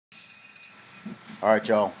All right,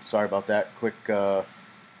 Joe. Sorry about that. We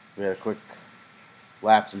had a quick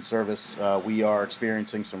lapse in service. We are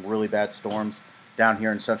experiencing some really bad storms down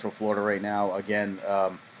here in Central Florida right now. Again,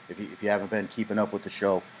 if you haven't been keeping up with the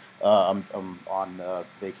show, I'm on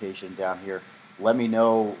vacation down here. Let me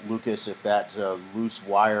know, Lucas, if that loose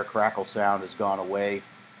wire crackle sound has gone away.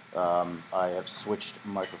 I have switched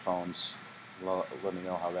microphones. Let me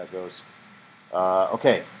know how that goes.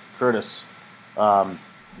 Okay, Curtis. Um,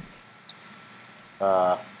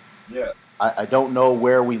 uh, Yeah, I don't know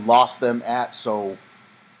where we lost them at, so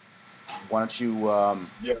why don't you?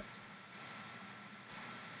 yeah,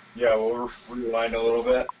 yeah. We'll rewind a little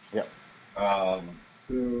bit. Yeah,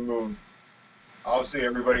 So obviously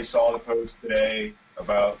everybody saw the post today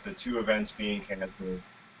about the two events being canceled.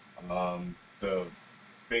 The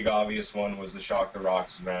big obvious one was the Shock the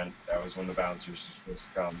Rocks event. That was when the bouncers were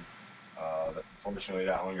supposed to come. Unfortunately,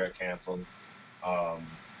 that one got canceled.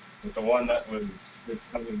 But the one that was this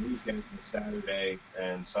coming weekend was Saturday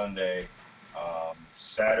and Sunday.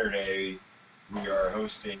 Saturday, we are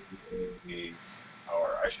hosting or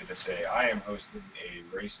I should say, I am hosting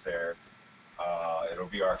a race there. It'll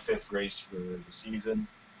be our fifth race for the season.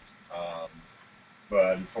 Um,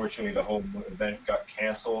 but unfortunately, the whole event got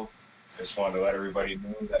canceled. Just wanted to let everybody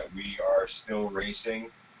know that we are still racing.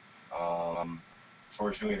 Um,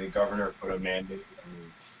 Fortunately, the governor put a mandate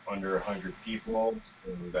of under 100 people,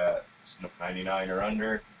 so that's 99 or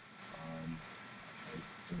under. I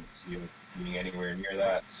don't see us being anywhere near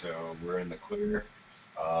that, so we're in the clear.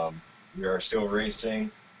 Um, we are still racing.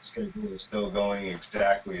 Schedule is still going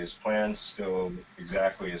exactly as planned, still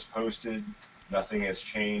exactly as posted. Nothing has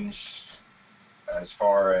changed as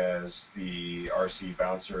far as the RC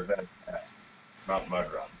Bouncer event at Mount Mud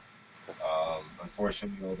Run.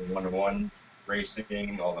 Unfortunately, all the one-to-one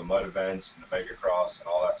racing, all the mud events, and the mega cross, and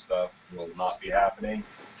all that stuff will not be happening.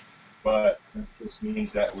 But that just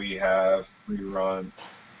means that we have free run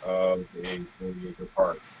of a 40-acre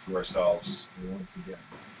park to ourselves once again.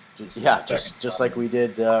 This is the yeah, second just like time. we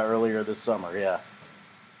did earlier this summer. Yeah,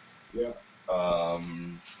 Yeah.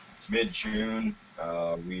 Um, Mid-June,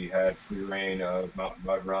 we had free reign of Mountain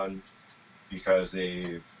Mud Run because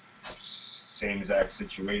they've same exact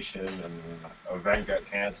situation. An event got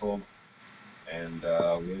canceled, and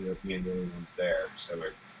we ended up being the only ones there. So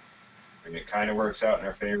it kind of works out in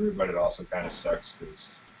our favor, but it also kind of sucks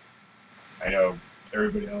because I know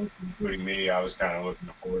everybody else, including me, I was kind of looking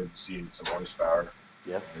forward to seeing some horsepower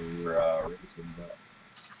yep, while we were racing. But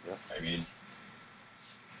yep, I mean,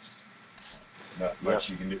 not yep. much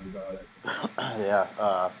you can do about it.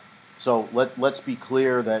 Yeah. So let's be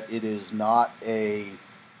clear that it is not a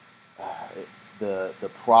uh, the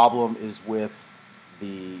problem is with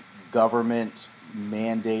the government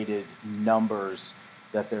mandated numbers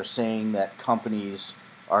that they're saying that companies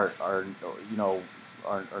are you know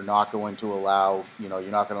are not going to allow, you're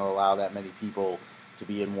not going to allow that many people to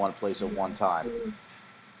be in one place at one time. Yeah.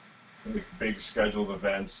 Like big scheduled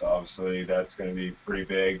events, obviously, that's going to be pretty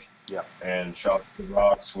big. Yep, And Shock the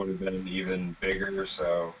Rocks would have been even bigger.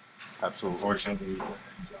 So absolutely. unfortunately, Brandon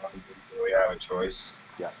and John didn't really have a choice.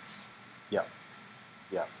 Yeah, yeah,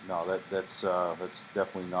 yeah. No, that's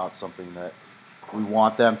definitely not something that we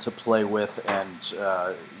want them to play with and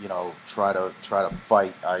try to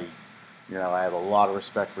fight. I have a lot of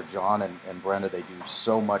respect for John and Brenda. They do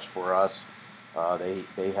so much for us.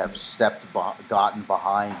 They have gotten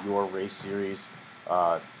behind your race series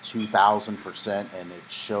 2,000%, and it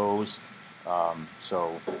shows.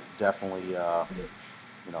 So definitely,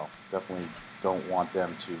 definitely don't want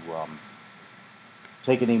them to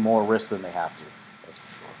take any more risks than they have to. That's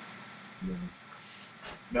for sure.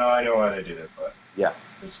 No, I know why they did it, but Yeah,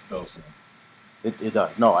 it's still sad. it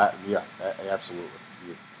does. No, yeah, absolutely.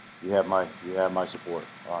 You, you have my support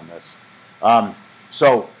on this. Um,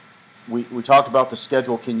 so we talked about the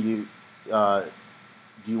schedule.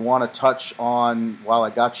 Do you want to touch on, while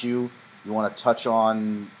I got you? You want to touch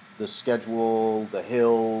on the schedule, the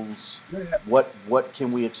hills? Yeah. What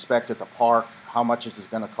can we expect at the park? How much is it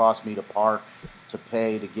going to cost me to park, to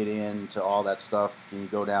pay to get in, to all that stuff? Can you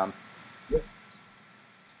go down?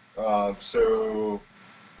 So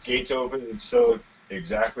gates open is still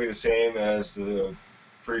exactly the same as the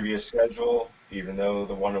previous schedule, even though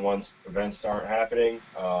the one-on-one events aren't happening.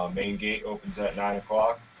 Main gate opens at 9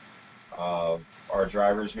 o'clock. Uh, our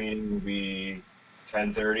drivers meeting will be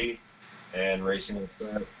 10:30, and racing will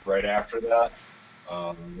start right after that.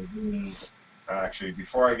 Actually,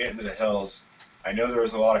 before I get into the hills, I know there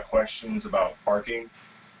was a lot of questions about parking.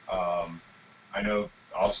 Um, I know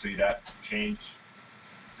obviously that changed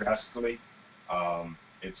drastically.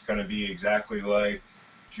 It's going to be exactly like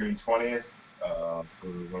June 20th for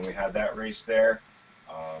when we had that race there.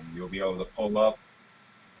 You'll be able to pull up.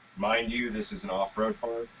 Mind you, this is an off-road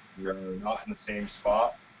park. We are not in the same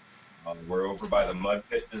spot. We're over by the mud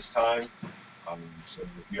pit this time. So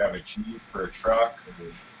if you have a Jeep or a truck or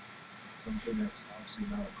something that's obviously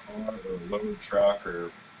not a car or a load truck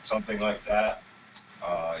or something like that,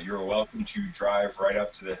 you're welcome to drive right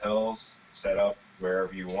up to the hills, set up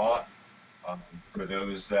wherever you want. For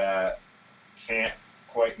those that can't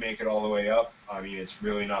quite make it all the way up, I mean, it's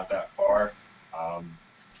really not that far.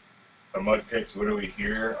 The mud pit's literally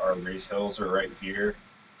here. Our race hills are right here.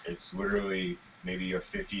 It's literally maybe a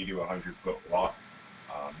 50 to 100-foot walk.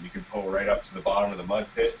 You can pull right up to the bottom of the mud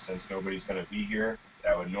pit since nobody's going to be here.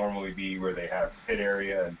 That would normally be where they have pit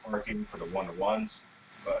area and parking for the one-to-ones,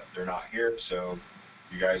 but they're not here. So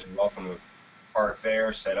you guys are welcome to park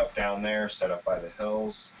there, set up down there, set up by the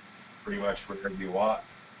hills, pretty much wherever you want.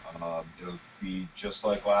 It'll be just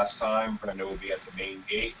like last time. Brenda will be at the main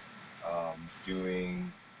gate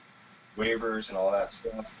doing waivers and all that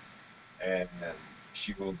stuff, and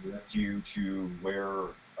she will direct you to where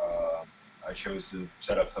I chose to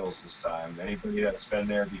set up hills this time. Anybody that's been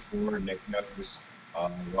there before, Nick knows,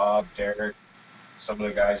 Rob, Derek, some of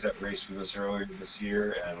the guys that raced with us earlier this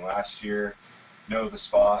year and last year know the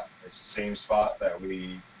spot. It's the same spot that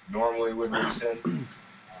we normally would race in,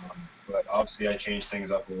 but obviously I changed things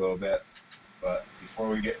up a little bit. But before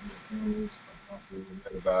we get into the rules, I'll talk a little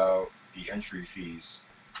bit about the entry fees.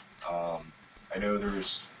 I know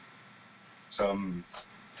there's some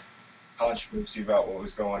controversy about what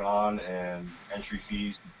was going on and entry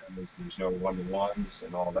fees because there's no one-to-ones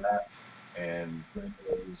and all that. And Brenda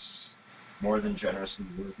was more than generously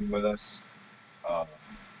working with us. A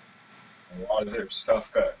lot of their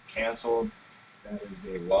stuff got canceled. That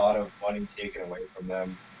is a lot of money taken away from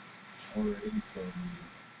them already from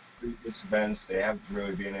previous events. They haven't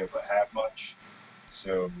really been able to have much.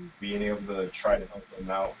 So being able to try to help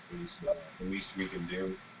them out is the least we can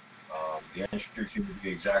do. The entry fee will be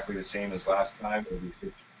exactly the same as last time. It will be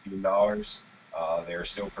 $15. They are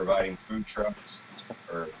still providing food trucks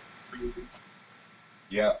or food.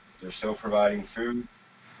 Yeah, they're still providing food,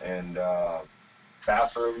 and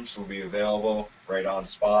bathrooms will be available right on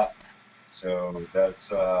spot. So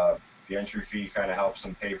that's the entry fee kind of helps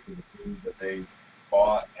them pay for the food that they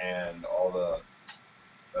bought and all the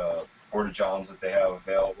porta johns that they have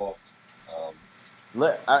available.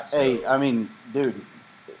 I mean, dude,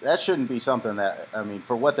 that shouldn't be something that, I mean,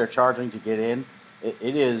 for what they're charging to get in,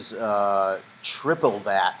 it is triple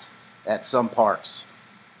that at some parks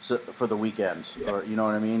for the weekend, or you know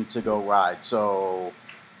what I mean, to go ride. So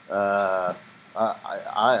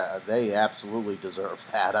they absolutely deserve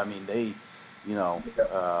that. I mean,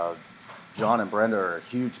 John and Brenda are a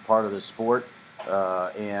huge part of the sport,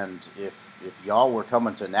 and if y'all were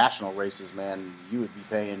coming to national races, man, you would be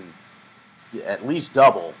paying at least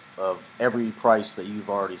double of every price that you've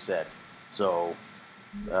already said. So,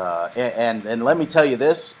 and let me tell you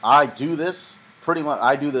this: I do this pretty much.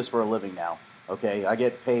 I do this for a living now. Okay, I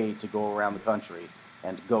get paid to go around the country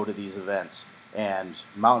and go to these events. And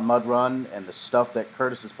Mountain Mud Run and the stuff that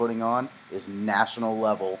Curtis is putting on is national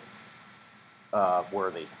level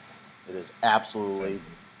worthy. It is absolutely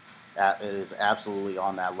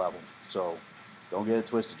on that level. So don't get it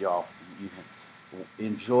twisted, y'all. You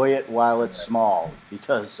enjoy it while it's small,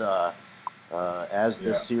 because as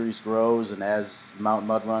this series grows and as Mountain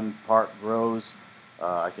Mud Run Park grows,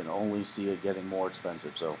 I can only see it getting more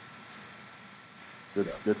expensive. So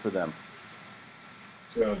good for them.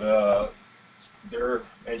 So their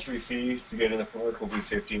entry fee to get in the park will be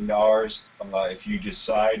 $15. If you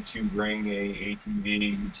decide to bring a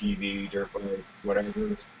ATV, UTV, dirt bike,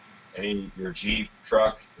 whatever, your Jeep,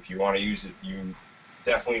 truck, if you want to use it, you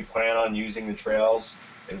definitely plan on using the trails.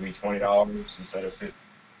 It'll be $20 instead of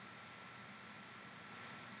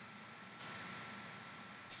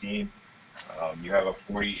 $15. You have a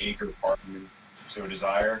 40-acre park if you so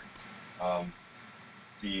desire.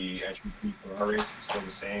 The entry fee for our race is still the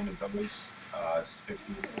same as always. It's $15,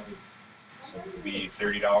 so it'll be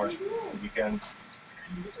 $30 for the weekend.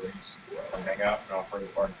 You get to race and hang out and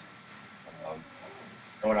off-road park.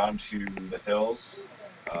 Going on to the hills,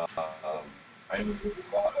 I know there's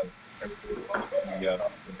a lot of the up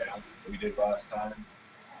and down that we did last time.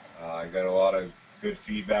 I got a lot of good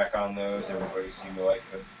feedback on those. Everybody seemed to like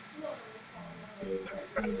them. So that's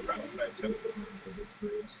kind of the route that I took for this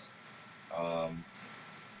race.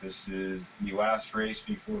 This is the last race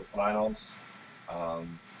before finals.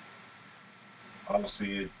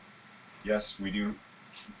 Obviously, yes, we do.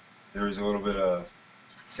 There is a little bit of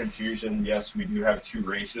confusion. Yes, we do have 2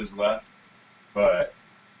 races left, but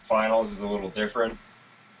finals is a little different.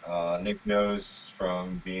 Nick knows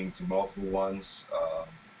from being to multiple ones.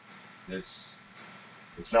 It's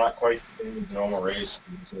it's not quite the same as a normal race.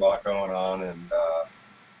 There's a lot going on, and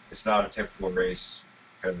it's not a typical race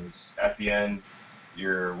because at the end,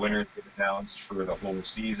 your winners get announced for the whole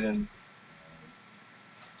season.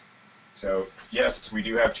 Um, so yes, we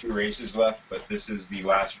do have two races left, but this is the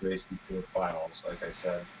last race before finals. Like I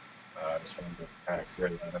said, just wanted to kind of clear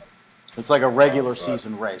that up. It's like a regular But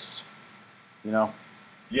season race, you know?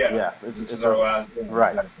 yeah, Yeah, this is it's our a last. Yeah, right.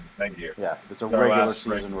 exactly. Thank you. Yeah, it's a It's our regular last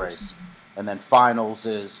season regular race, season. and then finals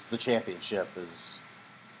is the championship. Is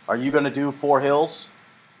Are you going to do 4 hills?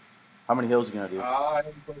 How many hills are you going to do? I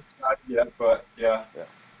haven't decided yet, but yeah, Yeah.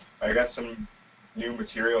 I got some new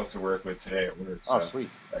material to work with today at work, Oh, so sweet.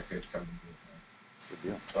 that could come into Good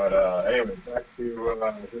deal. But anyway, back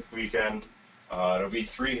to this weekend. It'll be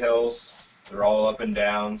 3 hills. They're all up and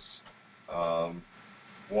downs. Um,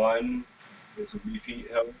 one is a repeat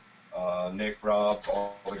hill. Nick, Rob,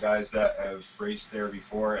 all the guys that have raced there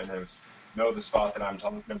before and have know the spot that I'm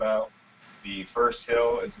talking about. The first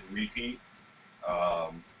hill is a repeat.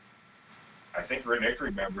 Um, I think Nick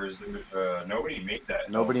remembers nobody made that hill.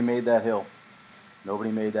 Nobody made that hill.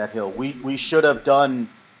 Nobody made that hill. We should have done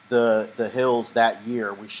the hills that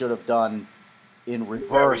year. We should have done in Yeah, we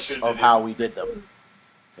reverse should of have did. how we did them.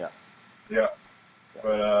 Yeah. Yeah. Yeah.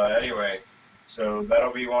 But anyway, so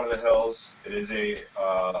that'll be one of the hills. It is a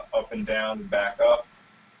up and down and back up.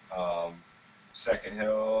 Um, second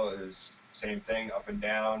hill is same thing, up and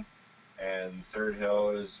down, and third hill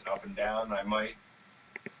is up and down. I might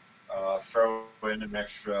throw in an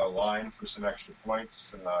extra line for some extra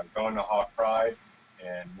points. Going to Hawk Pride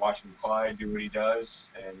and watching Clyde do what he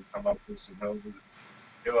does and come up with some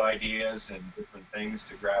hill ideas and different things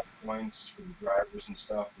to grab points for the drivers and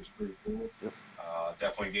stuff was pretty cool. Yep.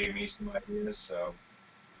 Definitely gave me some ideas. So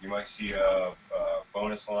you might see a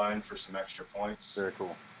bonus line for some extra points. Very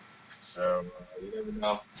cool. So you never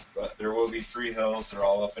know. But there will be 3 hills. They're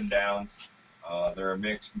all up and down. They're a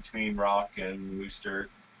mix between rock and loose dirt,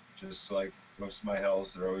 just like most of my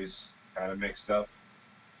hills. They're always kind of mixed up.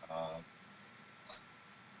 Um,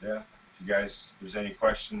 yeah. If you guys, if there's any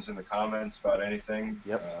questions in the comments about anything,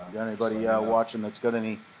 Yep. You got just anybody let me know. watching that's got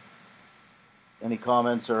any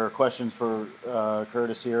comments or questions for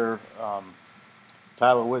Curtis here?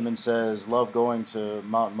 Tyler Whitman says, love going to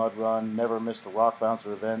Mountain Mud Run. Never missed a rock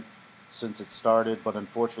bouncer event since it started, but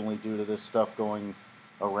unfortunately, due to this stuff going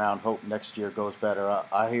around, hope next year goes better.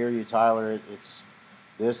 I hear you, Tyler.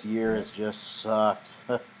 This year has just sucked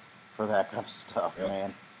for that kind of stuff, Yep.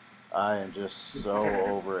 man. I am just so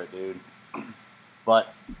over it, dude.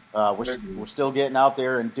 But we're still getting out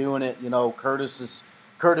there and doing it. You know, Curtis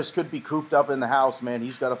could be cooped up in the house, man.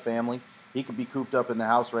 He's got a family. He could be cooped up in the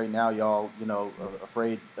house right now, y'all. You know,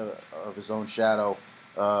 afraid of his own shadow,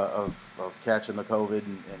 of catching the COVID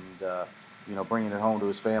and you know, bringing it home to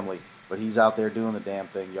his family. But he's out there doing the damn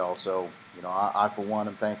thing, y'all. So you know, I for one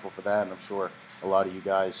am thankful for that, and I'm sure a lot of you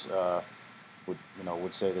guys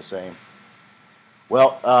would say the same.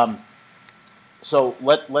 Well, so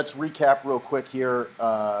let's recap real quick here.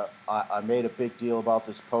 I made a big deal about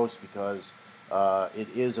this post because it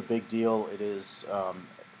is a big deal. It is,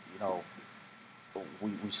 you know,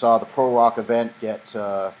 we saw the Pro Rock event get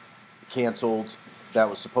canceled. That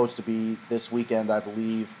was supposed to be this weekend, I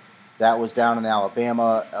believe. That was down in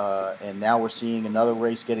Alabama, and now we're seeing another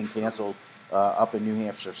race getting canceled up in New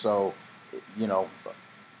Hampshire. So, you know,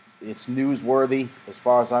 it's newsworthy as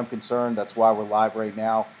far as I'm concerned. That's why we're live right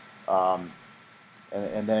now.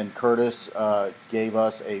 And then Curtis gave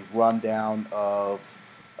us a rundown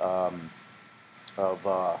um,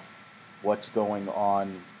 of what's going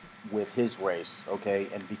on with his race. Okay,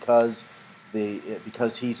 and because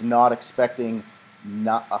he's not expecting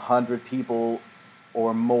not 100 people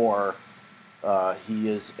or more, he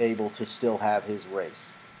is able to still have his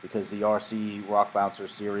race because the RC Rock Bouncer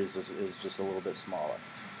series is just a little bit smaller.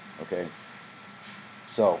 Okay,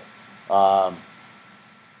 so.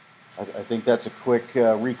 I think that's a quick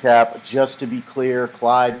recap. Just to be clear,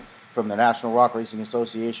 Clyde from the National Rock Racing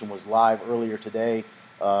Association was live earlier today.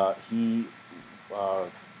 He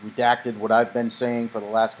redacted what I've been saying for the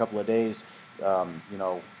last couple of days. You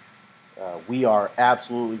know, we are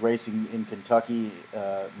absolutely racing in Kentucky,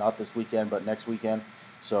 not this weekend, but next weekend.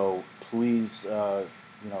 So please,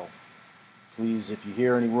 you know, please, if you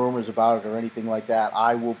hear any rumors about it or anything like that,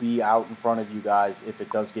 I will be out in front of you guys if it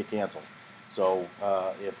does get canceled. So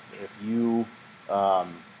if you, you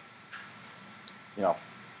know,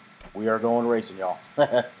 we are going racing, y'all.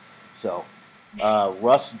 So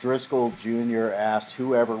Russ Driscoll Jr. asked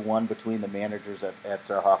whoever won between the managers at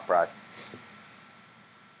Hawk Pride.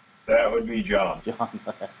 That would be John. John.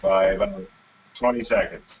 By about 20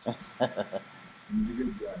 seconds. He's a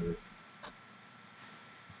good driver.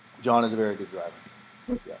 John is a very good driver.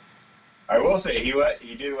 Yeah. I will say he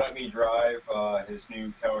did let me drive his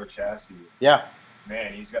new Keller chassis. Yeah.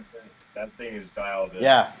 Man, he's got that thing is dialed in.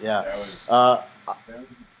 Yeah, yeah. That was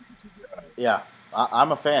yeah.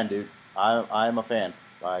 I'm a fan, dude. I am a fan.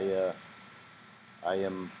 I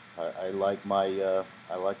like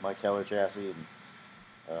my Keller chassis,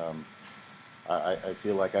 and I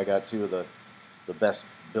feel like I got two of the best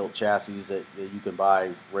built chassis that you can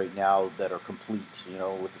buy right now that are complete,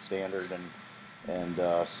 with the standard and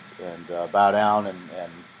bow down,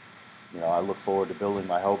 and I look forward to building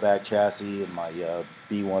my Hobag chassis and my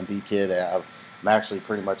B1B kit. I'm actually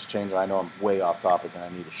pretty much changing. I know I'm way off topic and I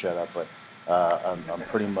need to shut up, but I'm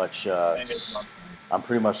pretty much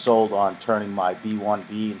sold on turning my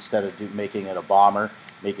B1B, instead of making it a bomber,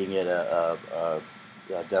 making it a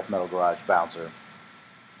death metal garage bouncer.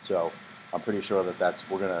 So I'm pretty sure that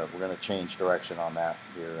we're gonna change direction on that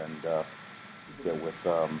here, and get with.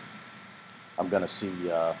 I'm gonna see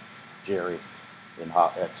Jerry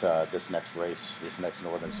at this next race, this next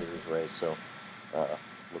Northern Series race. So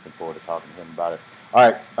looking forward to talking to him about it. All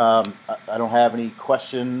right, I don't have any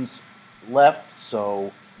questions left.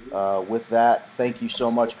 So with that, thank you so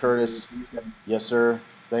much, Curtis. Yes, sir.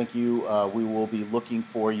 Thank you. We will be looking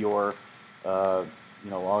for your, all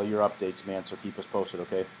your updates, man. So keep us posted,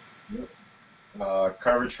 okay?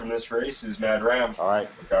 Coverage from this race is Mad Ram. All right.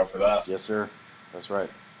 Look out for that. Yes, sir. That's right.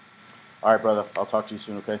 All right, brother. I'll talk to you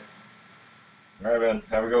soon, okay? All right, man.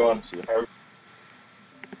 Have a good one. See you.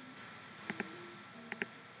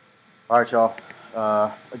 All right, y'all.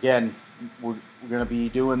 Again, we're going to be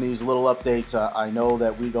doing these little updates. I know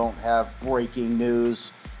that we don't have breaking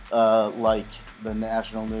news like the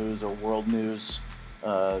national news or world news.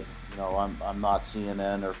 I'm not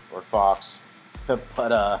CNN or Fox,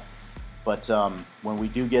 but when we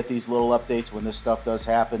do get these little updates, when this stuff does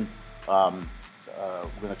happen,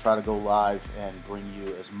 we're going to try to go live and bring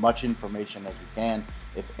you as much information as we can.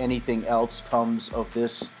 If anything else comes of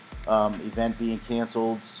this event being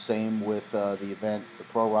canceled, same with the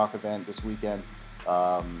Pro Rock event this weekend,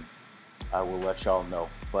 I will let y'all know.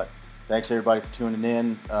 But thanks everybody for tuning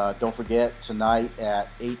in. Don't forget, tonight at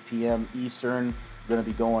 8 p.m. Eastern, we're going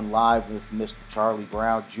to be going live with Mr. Charlie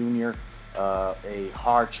Brown Jr., a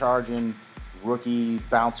hard-charging rookie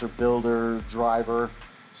bouncer builder driver.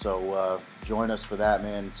 So join us for that,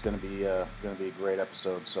 man. It's going to be a great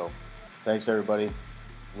episode. So thanks everybody.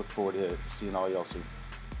 Look forward to seeing all y'all soon.